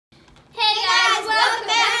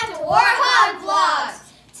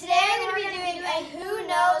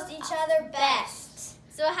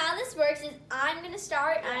So how this works is I'm going to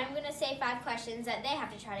start, and I'm going to say 5 questions that they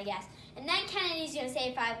have to try to guess. And then Kennedy's going to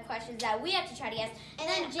say 5 questions that we have to try to guess. And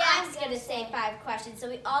then Jack's going to say 5 questions, so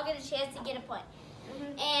we all get a chance to get a point.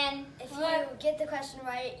 And if you get the question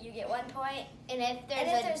right, you get 1 point. And if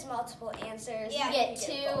there's multiple answers, you get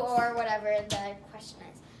 2 or whatever the question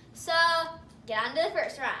is. So get on to the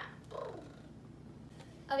first round.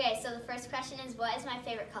 Okay, so the first question is, what is my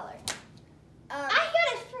favorite color? I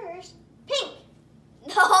got it first. Pink.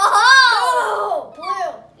 No! No!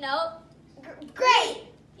 Blue. Nope. Gray.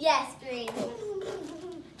 Yes, green.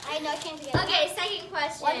 I know, I can't forget. Okay, second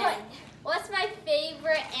question. 1 point. What's my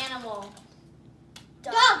favorite animal?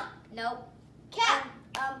 Dog. Nope. Cat.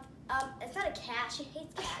 It's not a cat. She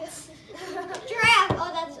hates cats. Giraffe.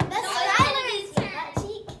 Oh, that's Kennedy's turn. That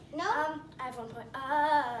cheek. No. I have 1 point.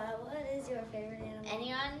 What is your favorite animal?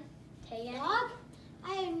 Anyone? Tegan? Dog.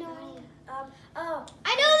 I have no idea. Oh.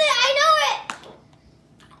 I know that. I know it.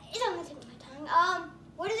 It's on the tip of my tongue.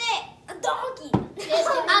 What is it? A donkey.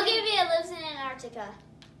 I'll give you. It lives in Antarctica.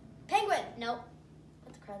 Penguin. Nope.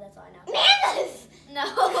 That's a crowd. That's all I know. Mammoth. No. A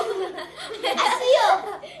seal.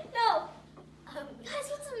 No. Guys,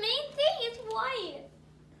 what's the main thing? It's white.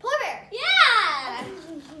 Polar bear. Yeah.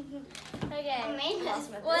 Okay. Mammoth.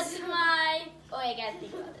 What's my? Oh, I gotta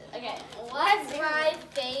think about this. Okay. What's my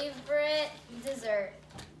favorite dessert?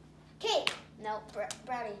 Cake. Nope.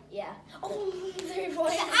 Brownie. Yeah. Oh, 3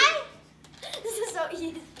 points. This is so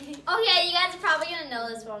easy. Okay, you guys are probably gonna know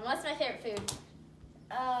this one. What's my favorite food?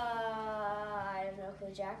 I have no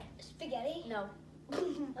clue, Jack. Spaghetti. No. Mac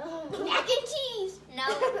and cheese. No.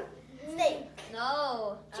 Steak.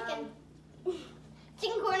 No. Chicken.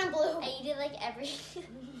 Chicken corn and blue. I eat it like every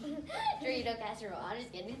Dorito casserole. I'm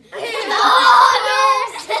just kidding. No,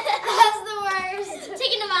 that's the worst.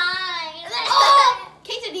 Chicken divine. Oh,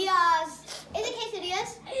 quesadillas. Is it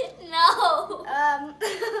quesadillas? No.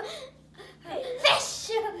 Fish.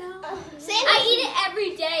 No. Sandwich. I eat it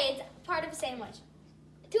every day. It's part of a sandwich.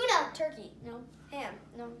 Tuna. Turkey. No. Ham.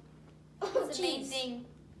 No. It's the main Cheese. thing.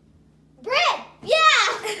 Bread. Yeah.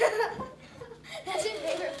 That's your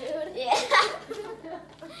favorite food? Yeah.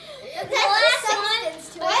 That's last the one.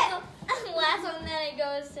 substance to What? The last one that it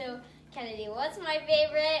goes to Kennedy. What's my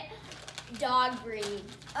favorite dog breed?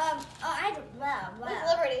 I don't lab. With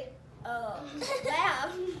Liberty. Oh,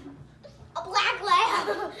 lamb. A black lamb.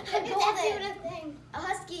 A Is that golden. even a thing? A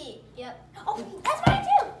husky. Yep. Oh, that's mine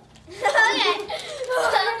too. Okay.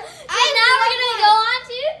 Now we're gonna go on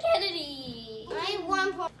to Kennedy. I have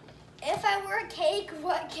 1 point. If I were a cake,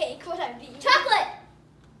 what cake would I be? Chocolate.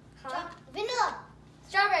 Huh? Vanilla.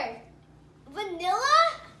 Strawberry. Vanilla?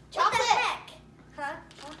 Chocolate. What the heck? Huh?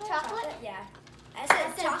 Chocolate? Yeah. I I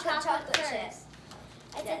said said chocolate first. chip.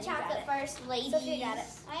 I Yeah, said you got chocolate it. first, ladies. Sophia got it.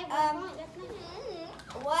 I have 1 point. That's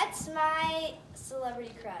nice. What's my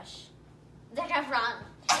celebrity crush? Zac Efron.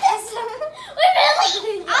 Yes. Wait,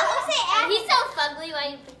 really? I was gonna say Adam. He's so fugly. Why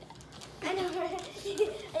you pick that? I know, right?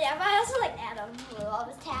 Yeah, but I also like Adam with all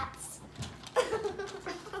his tats.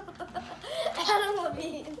 Adam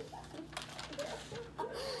Levine.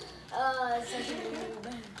 Oh, that's such a noob.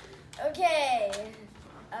 Okay.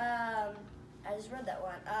 I just read that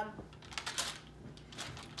one.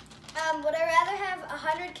 Would I rather have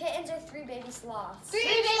 100 kittens or 3 baby sloths? 3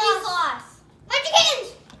 Baby baby sloths. 100 kittens.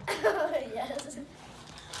 Yes.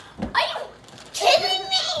 Are you kidding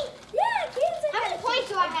me? Yeah, kittens are How many kinda points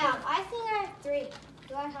do I cute. have? I think I have 3.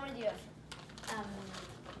 Do I? How many do you have?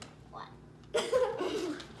 What? I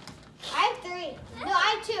have 3. No, I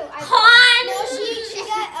have 2. Han. No, she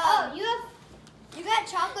got, Oh, you have. you got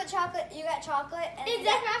chocolate, you got chocolate, and It's you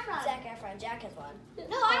Zac got Efron. Zac Efron. Jack has one.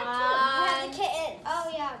 No, I have You have the kittens. 2. Oh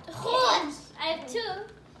yeah. Han. I have 2.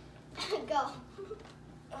 Go.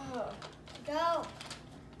 Oh. Go.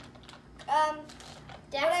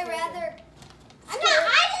 Would I rather... I'm not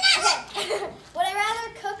hiding it. Okay. Would I rather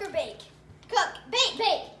cook or bake? Cook. Bake.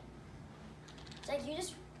 Bake. It's like you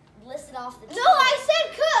just listed off the... No, I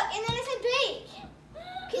said cook, and then I said bake.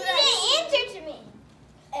 Because you didn't answer to me.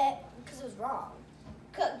 Because it was wrong.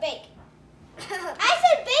 Cook, bake. I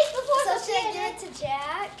said bake before. So the should I kid. give it to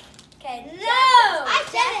Jack? Okay. No! I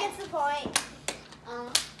said Jack it. gets the point.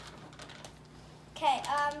 Okay,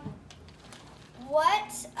 what,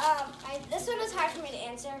 this one was hard for me to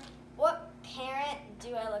answer. What parent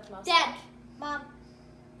do I look most Dad. like? Mom.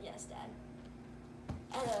 Yes, Dad.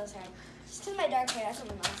 I know it was hard. Just because of my dark hair, that's what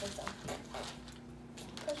my mom said so.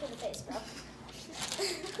 Push in the face, bro.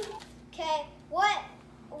 Okay. What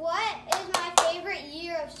is my favorite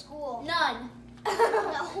year of school? None.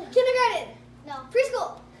 No. Kindergarten. No.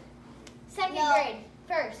 Preschool. Second No. grade.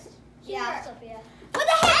 First. Yeah, Here. Sophia. What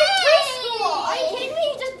the heck is Hey! preschool? Are you kidding me?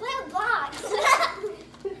 You just play with blocks.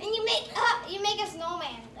 And you make a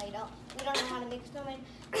snowman. No, you don't. We don't know how to make a snowman.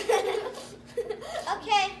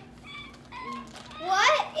 Okay.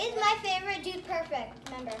 What is my favorite Dude Perfect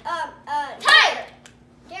member? Tyler.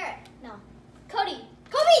 Garrett. No. Cody.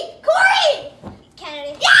 Kobe. Corey.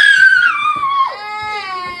 Kennedy. Yeah!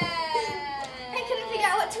 I couldn't figure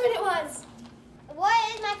out what twin it was. What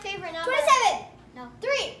is my favorite number? 27. No.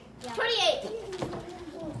 3. Yeah. 28.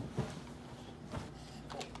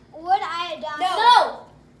 Would I adopt? No.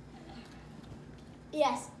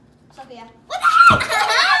 Yes. Sophia. What the heck?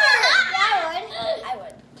 Yeah, I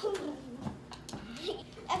would.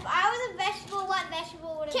 If I was a vegetable, what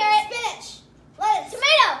vegetable would it Carrot. be? Spinach. Lettuce.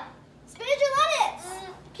 Tomato. Spinach or lettuce?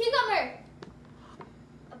 Cucumber.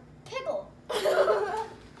 Pickle.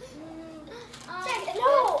 Check.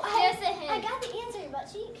 No, Give us a hint. I got the answer, your butt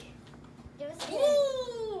cheek. Give us a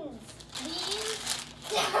Beans.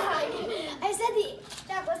 I said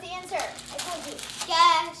Jack, what's the answer? I told you.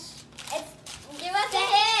 Gosh. It's Give us a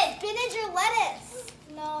hint. spinach or lettuce?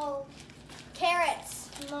 No. Carrots?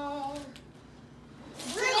 No.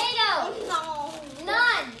 Tomato. No.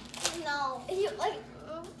 None. No. You like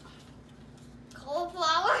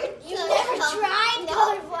cauliflower? You No. never tried No.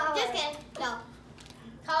 cauliflower. Just kidding. No.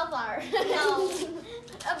 Cauliflower. No.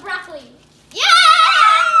 Broccoli. Yeah!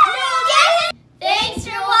 Yes! Thanks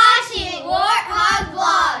for watching Warthog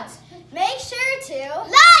Vlogs. Make sure to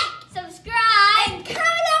Like, subscribe, and comment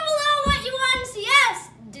down below what you want to see us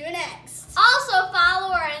do next. also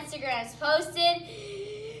follow our Instagrams posted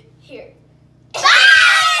here. Bye!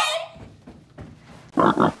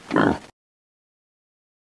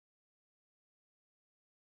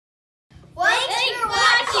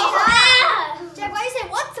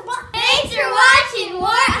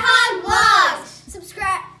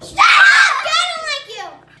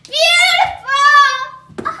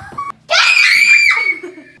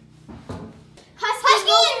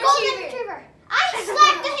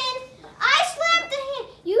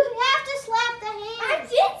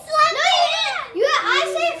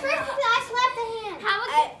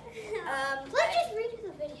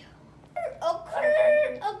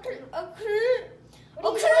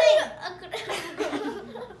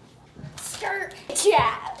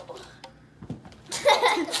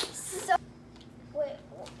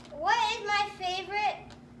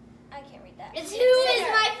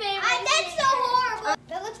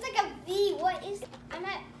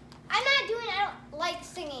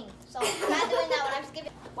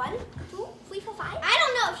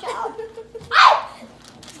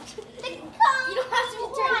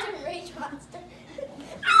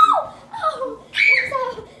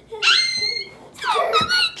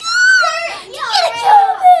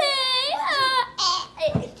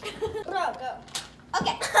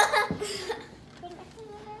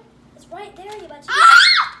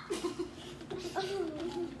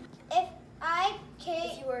 Cake.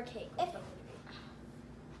 If I cake.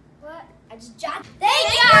 What? I just jotted.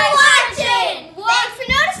 Thank you.